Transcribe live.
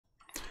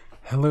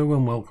Hello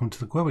and welcome to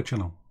the Grower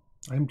channel.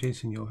 I'm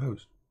Jason, your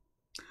host.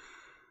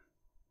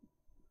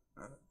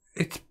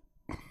 It's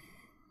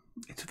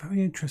a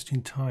very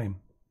interesting time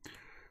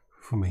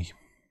for me.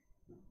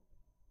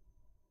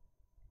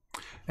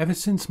 Ever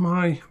since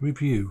my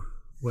review,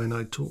 when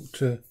I talked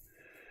to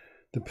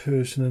the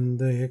person and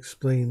they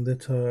explained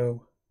that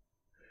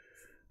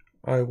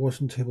I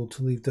wasn't able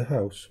to leave the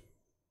house,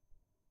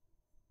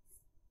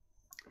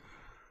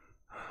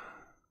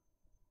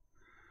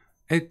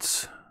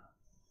 it's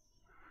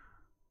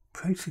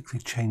basically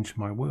changed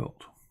my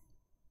world.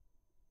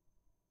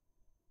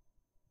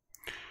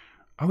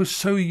 I was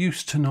so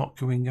used to not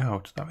going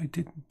out that I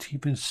didn't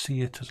even see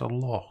it as a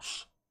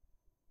loss.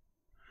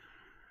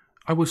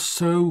 I was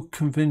so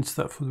convinced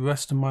that for the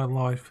rest of my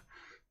life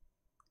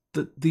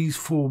that these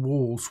four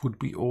walls would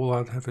be all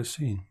I'd ever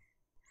seen.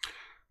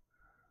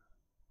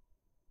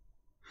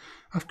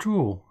 After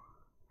all,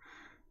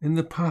 in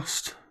the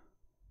past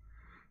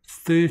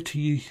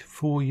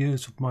 34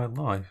 years of my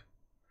life,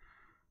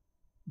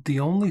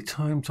 the only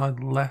times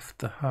I'd left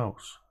the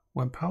house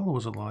when Paola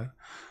was alive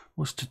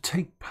was to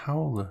take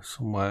Paola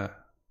somewhere.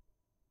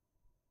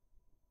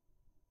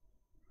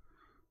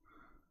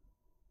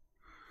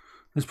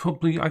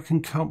 I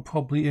can count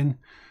probably in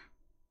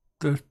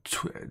the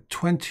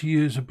 20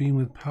 years of being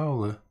with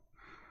Paola,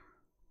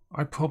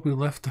 I probably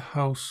left the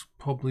house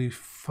probably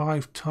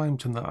 5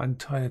 times in that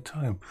entire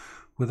time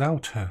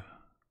without her.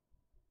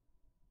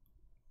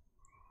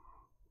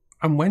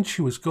 And when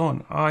she was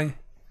gone, I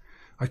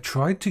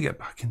tried to get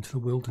back into the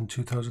world in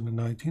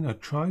 2019. I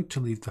tried to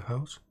leave the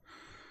house.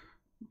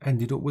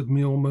 Ended up with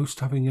me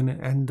almost having an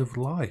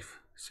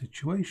end-of-life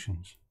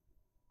situations.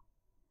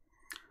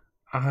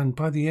 And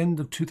by the end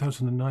of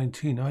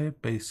 2019, I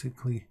had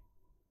basically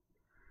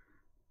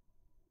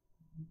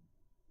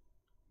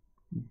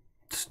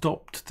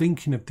stopped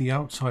thinking of the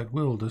outside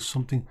world as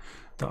something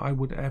that I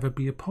would ever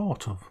be a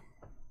part of.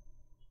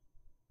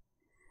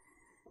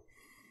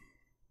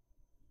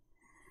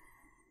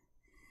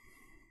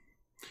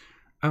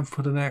 And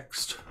for the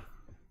next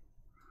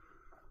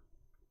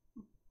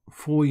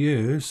 4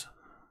 years,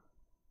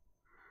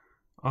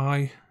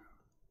 I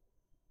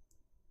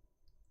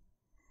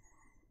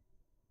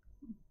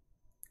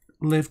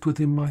lived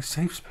within my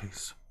safe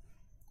space.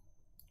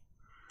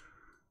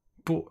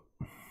 But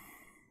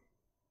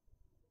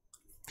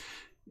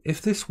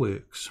if this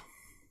works,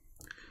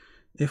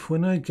 if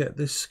when I get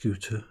this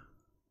scooter,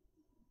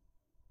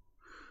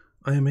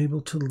 I am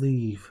able to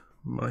leave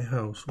my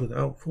house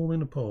without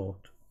falling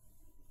apart,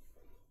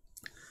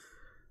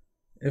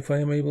 if I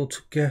am able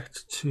to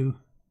get to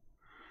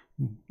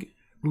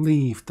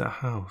leave the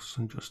house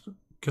and just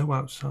go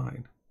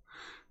outside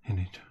in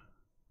it,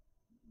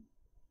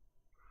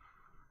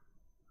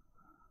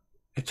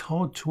 it's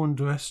hard to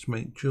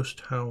underestimate just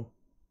how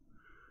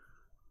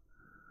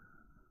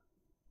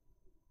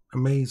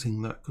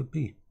amazing that could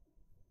be.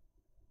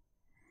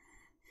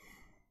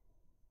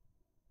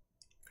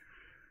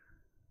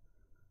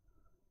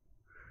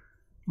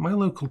 My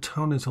local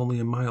town is only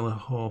 1.5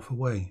 miles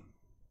away.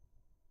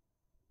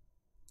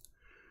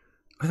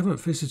 I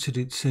haven't visited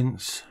it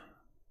since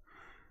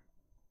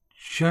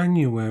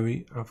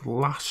January of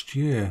last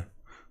year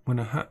when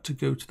I had to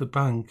go to the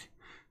bank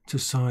to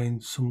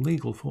sign some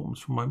legal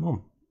forms for my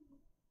mum.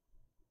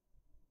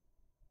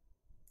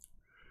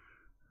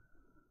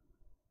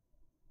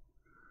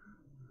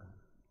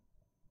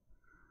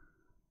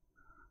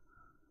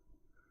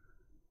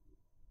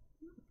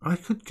 I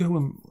could go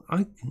and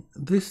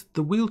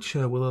the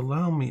wheelchair will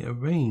allow me a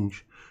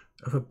range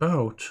of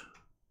about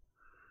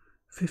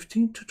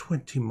 15 to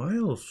 20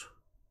 miles.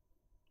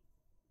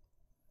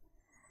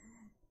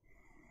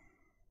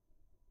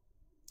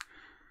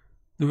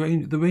 The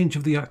range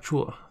of the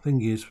actual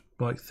thing is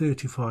like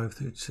 35,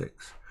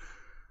 36.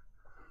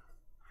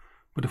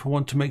 But if I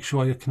want to make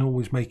sure I can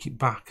always make it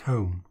back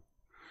home,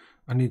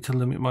 I need to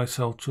limit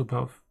myself to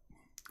about,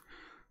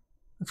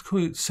 let's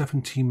call it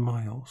 17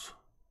 miles.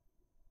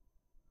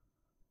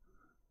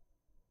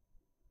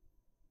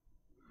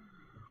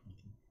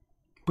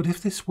 But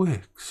if this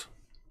works,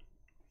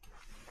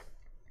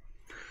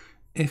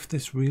 if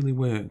this really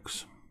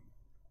works,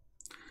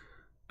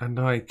 and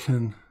I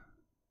can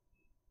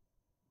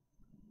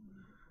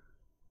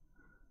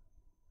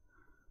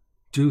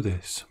do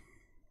this,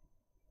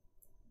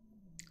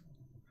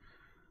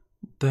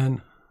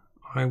 then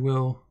I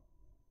will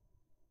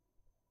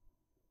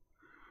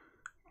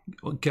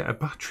get a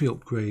battery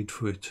upgrade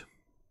for it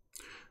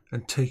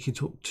and take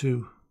it up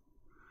to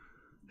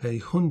a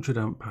 100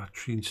 amp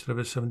battery instead of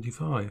a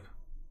 75,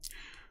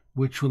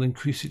 which will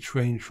increase its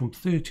range from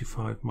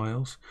 35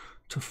 miles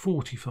to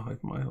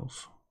 45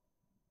 miles.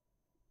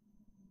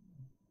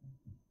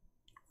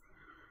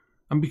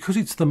 And because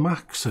it's the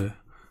Maxer,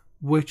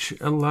 which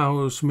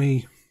allows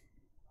me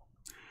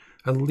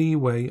a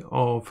leeway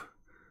of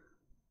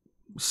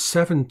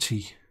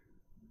 70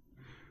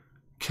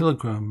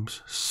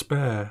 kilograms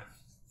spare,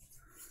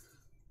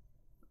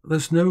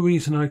 there's no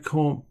reason I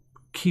can't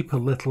keep a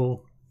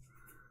little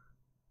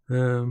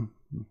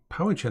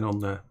power gen on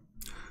there.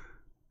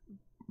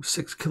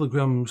 6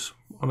 kilograms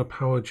on a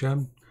power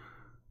gen,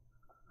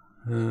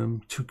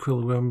 2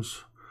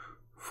 kilograms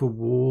for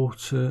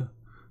water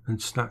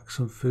and snacks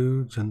and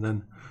foods, and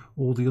then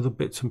all the other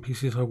bits and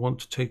pieces I want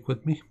to take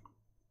with me.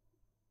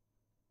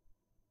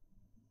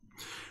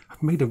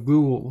 I've made a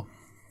rule.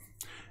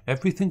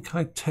 Everything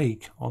I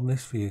take on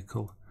this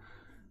vehicle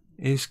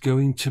is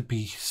going to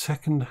be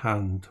second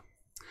hand,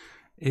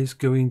 is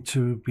going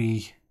to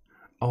be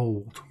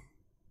old.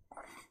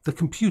 The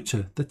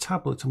computer, the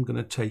tablet I'm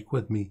going to take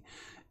with me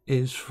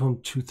is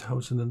from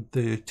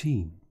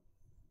 2013.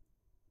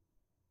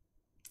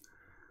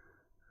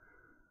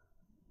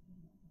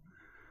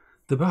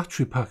 The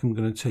battery pack I'm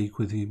going to take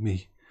with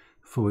me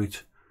for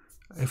it,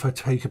 if I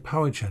take a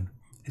power gen,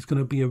 is going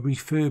to be a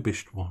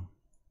refurbished one.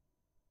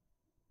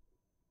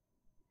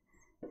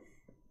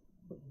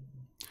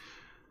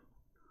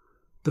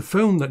 The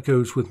phone that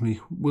goes with me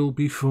will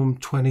be from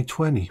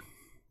 2020.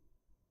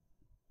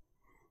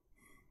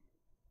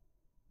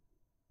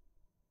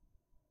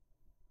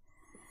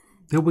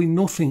 There'll be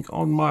nothing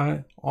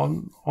on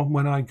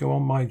when I go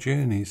on my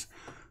journeys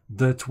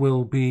that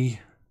will be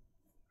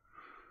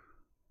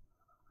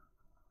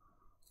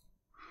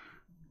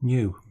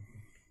new.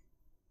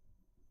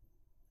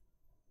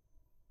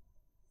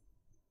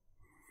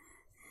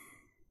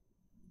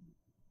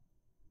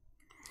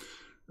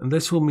 And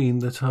this will mean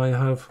that I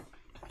have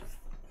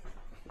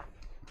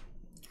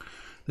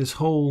this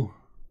whole,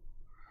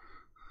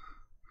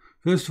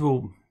 first of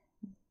all,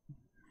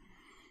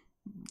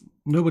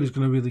 nobody's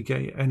going to really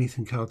get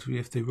anything out of me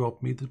if they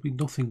rob me. There'll be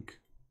nothing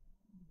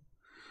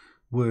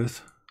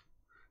worth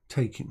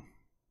taking.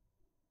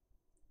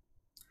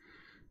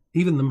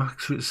 Even the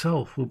Maxer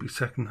itself will be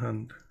second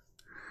hand,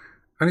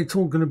 and it's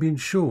all going to be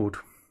insured.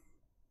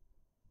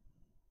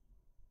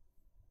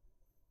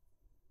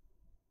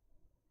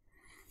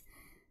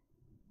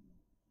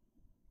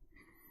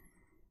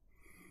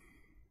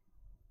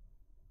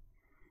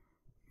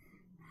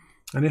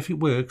 And if it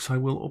works, I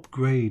will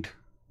upgrade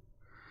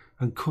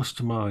and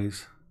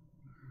customize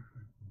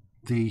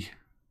the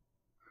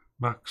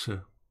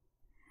Maxer.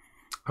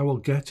 I will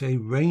get a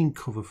rain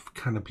cover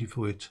canopy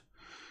for it,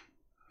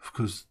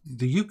 because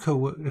the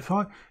Yuko,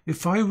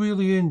 if I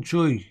really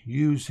enjoy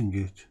using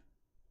it,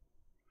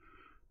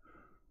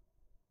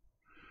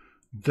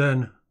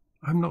 then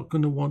I'm not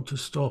going to want to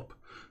stop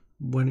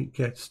when it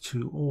gets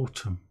to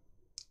autumn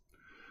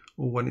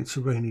or when it's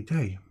a rainy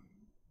day.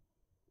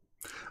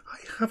 I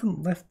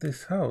haven't left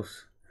this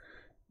house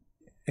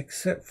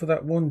except for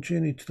that one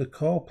journey to the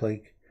car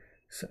plague,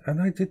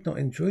 and I did not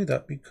enjoy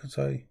that because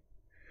I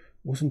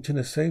wasn't in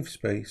a safe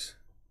space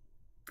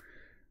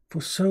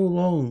for so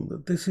long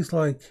that this is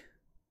like,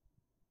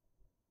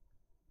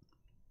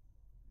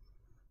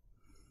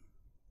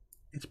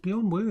 it's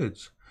beyond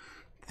words.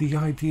 The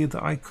idea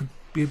that I could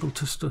be able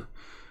to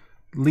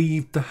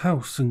leave the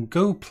house and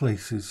go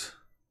places.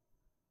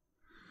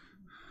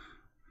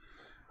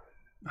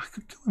 I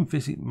could go and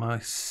visit my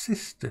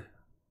sister.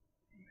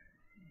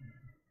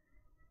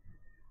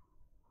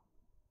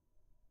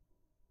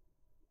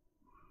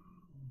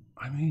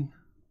 I mean,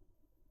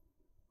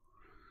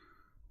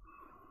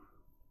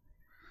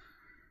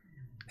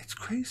 it's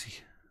crazy.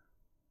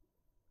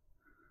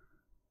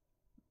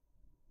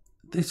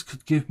 This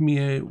could give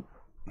me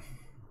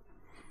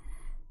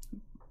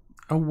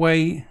a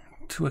way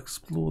to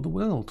explore the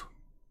world.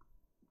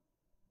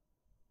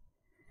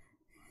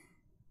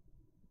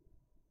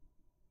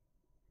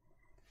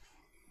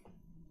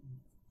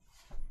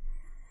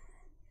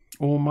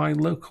 Or my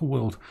local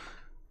world.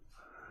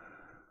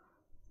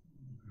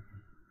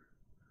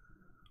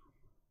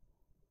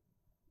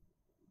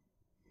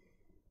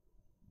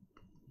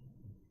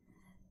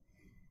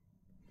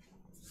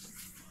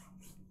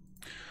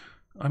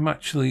 I'm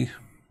actually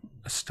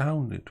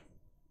astounded.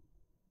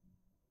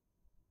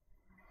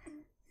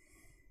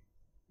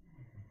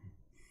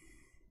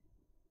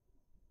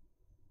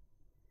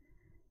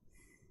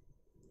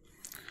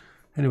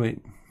 Anyway,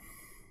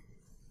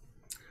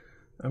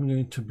 I'm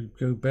going to go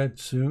to bed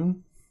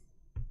soon.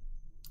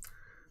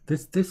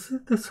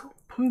 This whole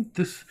point.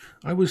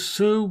 I was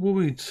so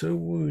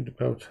worried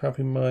about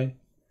having my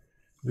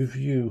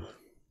review,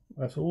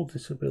 as all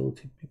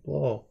disability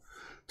people are,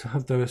 to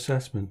have their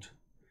assessment.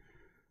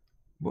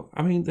 But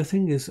I mean, the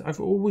thing is, I've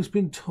always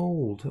been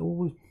told,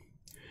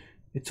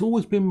 it's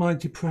always been my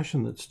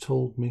depression that's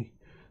told me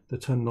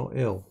that I'm not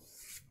ill.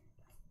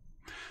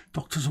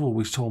 Doctors have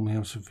always told me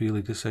I'm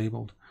severely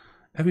disabled.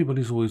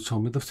 Everybody's always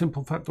told me the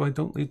simple fact that I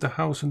don't leave the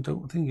house and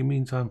don't think it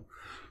means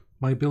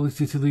my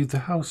ability to leave the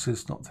house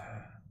is not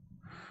there.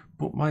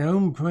 But my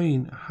own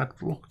brain had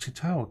blocked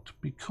it out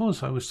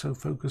because I was so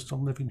focused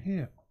on living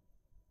here.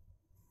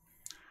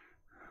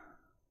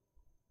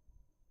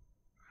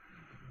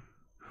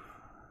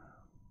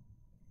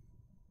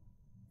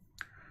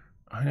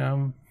 I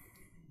am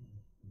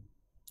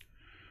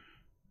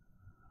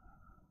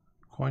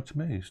quite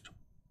amazed.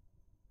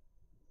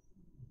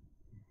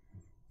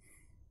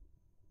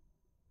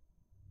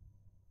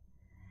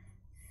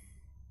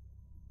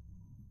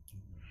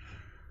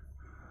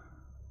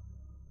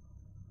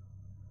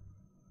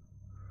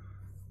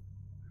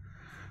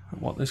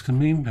 this can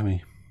mean to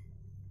me.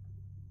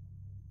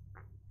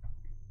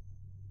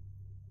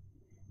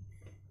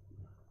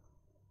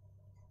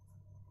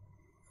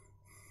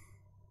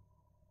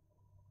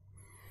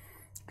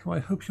 So I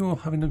hope you're all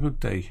having a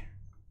good day.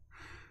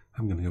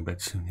 I'm going to go to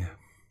bed soon, yeah.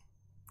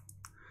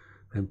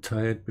 I'm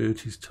tired,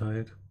 Bertie's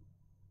tired.